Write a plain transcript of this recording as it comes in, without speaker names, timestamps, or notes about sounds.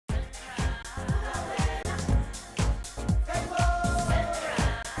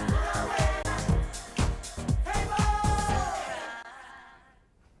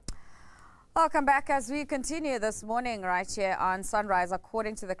Welcome back as we continue this morning right here on Sunrise.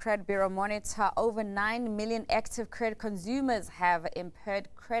 According to the Credit Bureau Monitor, over 9 million active credit consumers have impaired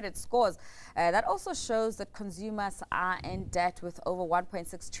credit scores. That also shows that consumers are in debt with over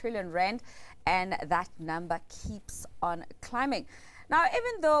 1.6 trillion rand, and that number keeps on climbing. Now,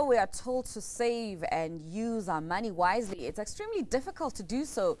 even though we are told to save and use our money wisely, it's extremely difficult to do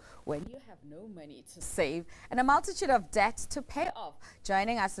so when you have no money to save and a multitude of debt to pay off.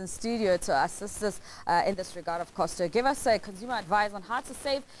 Joining us in studio to assist us in this regard, of course, to give us consumer advice on how to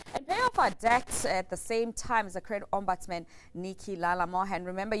save and pay off our debt at the same time is the Credit Ombudsman, Nicky Lala Mohan.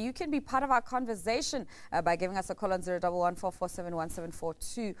 Remember, you can be part of our conversation by giving us a call on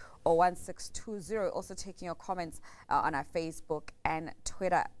 01144711742 or 1620. Also taking your comments on our Facebook and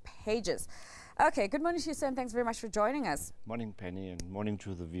Twitter pages. Okay, good morning to you, sir, and thanks very much for joining us. Morning, Penny, and morning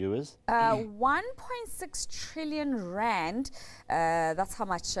to the viewers. 1.6 trillion rand, that's how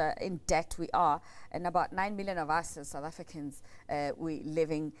much in debt we are, and about 9 million of us as South Africans, we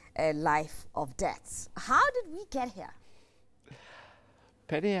living a life of debts. How did we get here?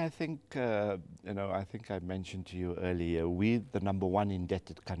 Penny, I think, I think I mentioned to you earlier, we're the #1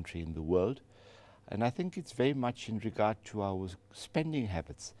 indebted country in the world. And I think it's very much in regard to our spending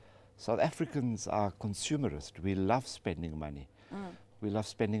habits. South Africans are consumerist. We love spending money. We love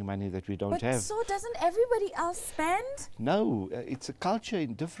spending money that we don't have. But so doesn't everybody else spend? No, it's a culture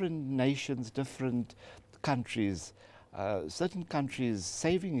in different nations, different countries. Certain countries,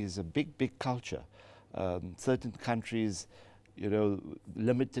 saving is a big, big culture. Certain countries,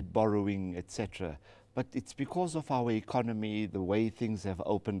 limited borrowing, etc. But it's because of our economy, the way things have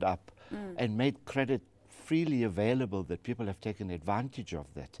opened up and made credit freely available that people have taken advantage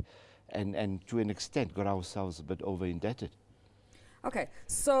of that and to an extent got ourselves a bit over-indebted. Okay,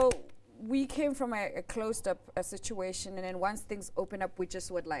 so we came from a closed-up situation, and then once things open up, we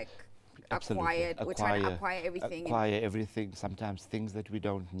just would acquire everything. Acquire everything, sometimes things that we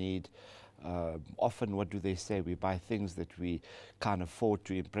don't need. Often, what do they say? We buy things that we can't afford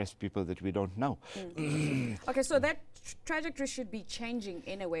to impress people that we don't know. Okay, so that trajectory should be changing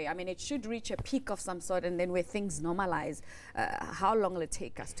in a way. I mean, it should reach a peak of some sort, and then where things normalize. How long will it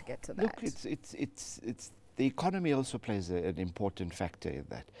take us to get to that? Look, it's the economy also plays an important factor in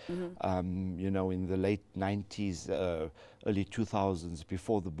that. In the late 90s, early 2000s,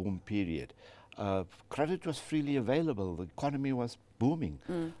 before the boom period, credit was freely available. The economy was booming.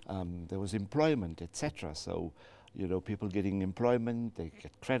 There was employment, etc. So, people getting employment, they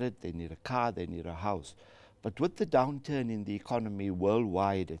get credit, they need a car, they need a house. But with the downturn in the economy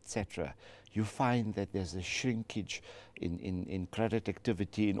worldwide, etc., you find that there's a shrinkage in credit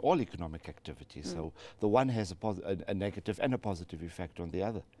activity, in all economic activity. So the one has a negative and a positive effect on the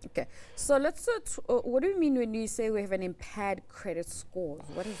other. Okay, so let's what do you mean when you say we have an impaired credit score?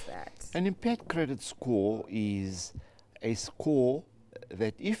 What is that? An impaired credit score is a score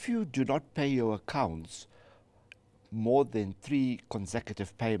that if you do not pay your accounts more than 3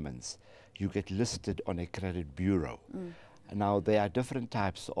 consecutive payments, you get listed on a credit bureau. Now, there are different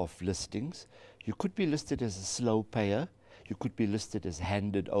types of listings. You could be listed as a slow payer. You could be listed as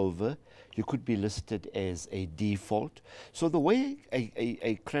handed over. You could be listed as a default. So the way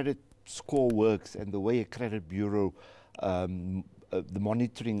a credit score works and the way a credit bureau, the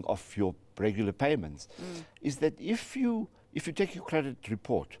monitoring of your regular payments, is that if you take your credit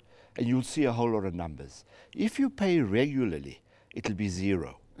report, and you'll see a whole lot of numbers. If you pay regularly, it'll be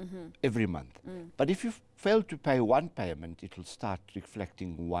 0 every month. But if you fail to pay one payment, it will start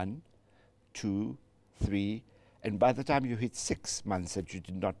reflecting 1, 2, 3, and by the time you hit 6 months that you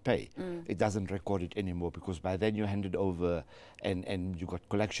did not pay, it doesn't record it anymore, because by then you hand it over and you got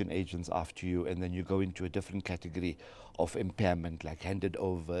collection agents after you, and then you go into a different category of impairment, like handed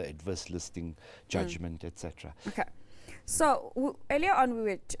over, adverse listing, judgment, etc. Okay. So earlier on we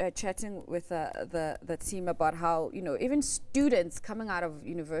were chatting with the team about how, even students coming out of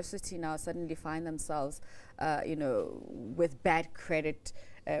university now suddenly find themselves, with bad credit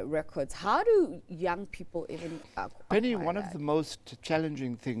records. How do young people even Penny, one of the most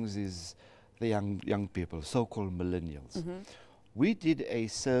challenging things is the young people, so-called millennials. We did a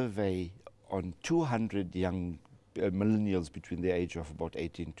survey on 200 young millennials between the age of about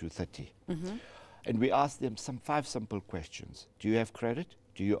 18 to 30. And we asked them 5 simple questions. Do you have credit?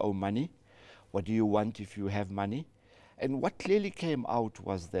 Do you owe money? What do you want if you have money? And what clearly came out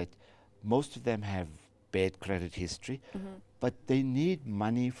was that most of them have bad credit history, but they need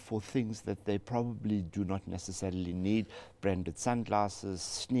money for things that they probably do not necessarily need: branded sunglasses,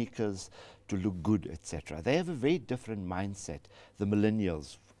 sneakers, to look good, etc. They have a very different mindset, the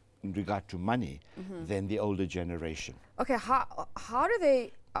millennials, in regard to money than the older generation. Okay, how do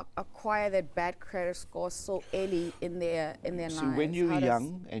they acquire that bad credit score so early in their lives? So when you're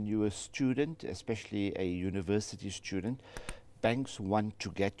young and you're a student, especially a university student, banks want to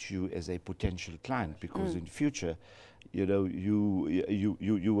get you as a potential client because in future, you know,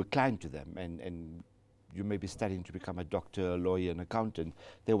 you were client to them, and you may be studying to become a doctor, a lawyer, an accountant.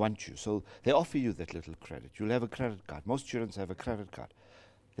 They want you. So they offer you that little credit. You'll have a credit card. Most students have a credit card.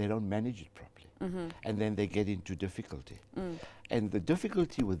 They don't manage it properly. And then they get into difficulty. And the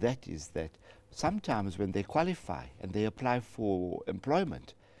difficulty with that is that sometimes when they qualify and they apply for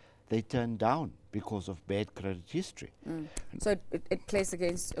employment, they turn down because of bad credit history. So it plays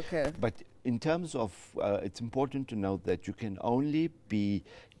against, okay. But in terms of, it's important to note that you can only be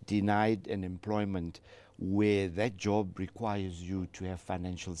denied an employment where that job requires you to have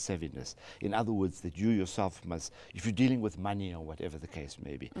financial savviness. In other words, that you yourself must, if you're dealing with money or whatever the case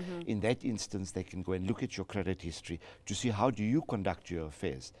may be, in that instance they can go and look at your credit history to see how do you conduct your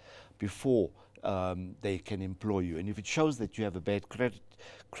affairs before they can employ you. And if it shows that you have a bad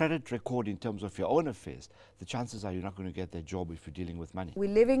credit record in terms of your own affairs, the chances are you're not going to get that job if you're dealing with money. We're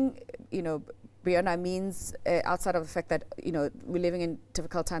living, you know, beyond our means, outside of the fact that, you know, we're living in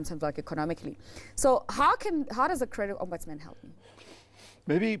difficult times, like economically. So how does the Credit Ombudsman help me?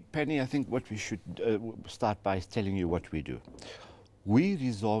 Maybe, Penny, I think what we should start by is telling you what we do. We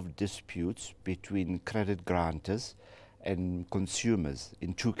resolve disputes between credit grantors and consumers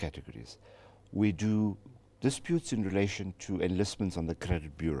in two categories. We do disputes in relation to enlistments on the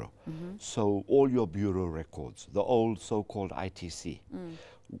credit bureau. So all your bureau records, the old so-called ITC.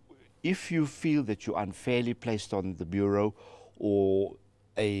 If you feel that you're unfairly placed on the bureau or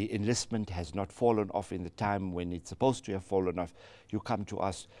a enlistment has not fallen off in the time when it's supposed to have fallen off, you come to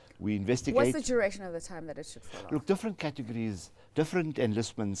us, we investigate. What's the duration of the time that it should fall off? Look, different categories, different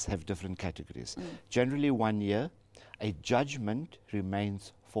enlistments have different categories. Generally 1 year, a judgment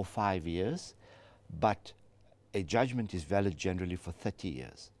remains for 5 years, but a judgment is valid generally for 30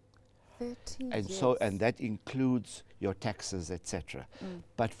 years. 30 and years. so, and that includes your taxes, etc.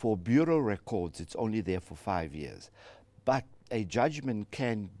 But for bureau records, it's only there for 5 years. But a judgment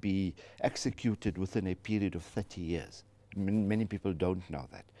can be executed within a period of 30 years. Many people don't know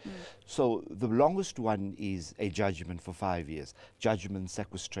that. So the longest one is a judgment for 5 years, judgments,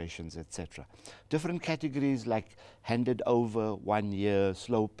 sequestrations, etc. Different categories like handed over 1 year,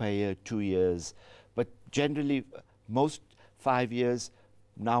 slow payer 2 years, but generally most 5 years.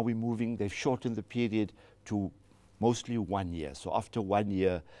 Now we're moving, they've shortened the period to mostly 1 year. So after 1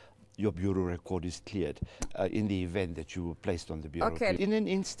 year, your bureau record is cleared in the event that you were placed on the bureau. Okay. In an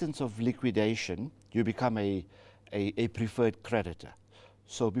instance of liquidation, you become a preferred creditor.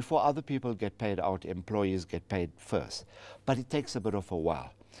 So before other people get paid out, employees get paid first. But it takes a bit of a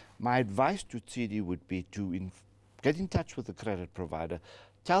while. My advice to TD would be to get in touch with the credit provider,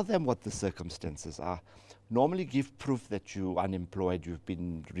 tell them what the circumstances are. Normally give proof that you're unemployed, you've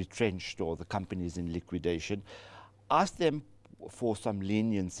been retrenched, or the company is in liquidation. Ask them for some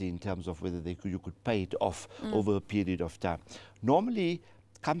leniency in terms of whether you could pay it off over a period of time. Normally,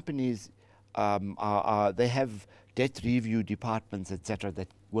 companies they have debt review departments, etc., that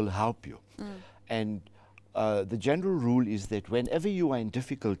will help you. And the general rule is that whenever you are in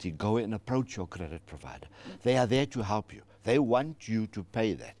difficulty, go and approach your credit provider. They are there to help you. They want you to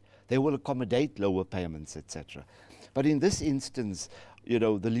pay that. They will accommodate lower payments, etc. But in this instance, you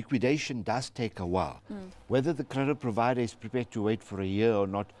know, the liquidation does take a while. Whether the credit provider is prepared to wait for a year or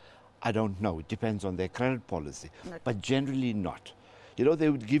not, I don't know. It depends on their credit policy, but generally not. You know, they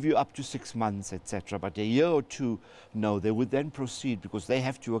would give you up to 6 months, etc. But a year or two, no, they would then proceed because they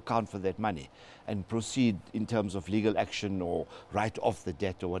have to account for that money and proceed in terms of legal action or write off the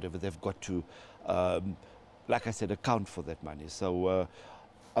debt or whatever. They've got to, like I said, account for that money. So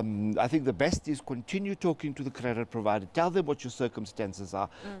I think the best is continue talking to the credit provider, tell them what your circumstances are,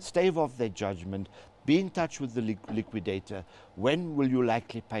 stave off their judgment, be in touch with the liquidator. When will you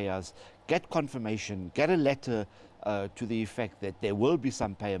likely pay us? Get confirmation, get a letter to the effect that there will be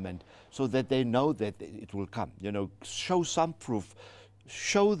some payment so that they know that it will come. You know, show some proof,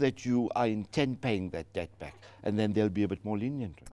 show that you are intent paying that debt back, and then they'll be a bit more lenient.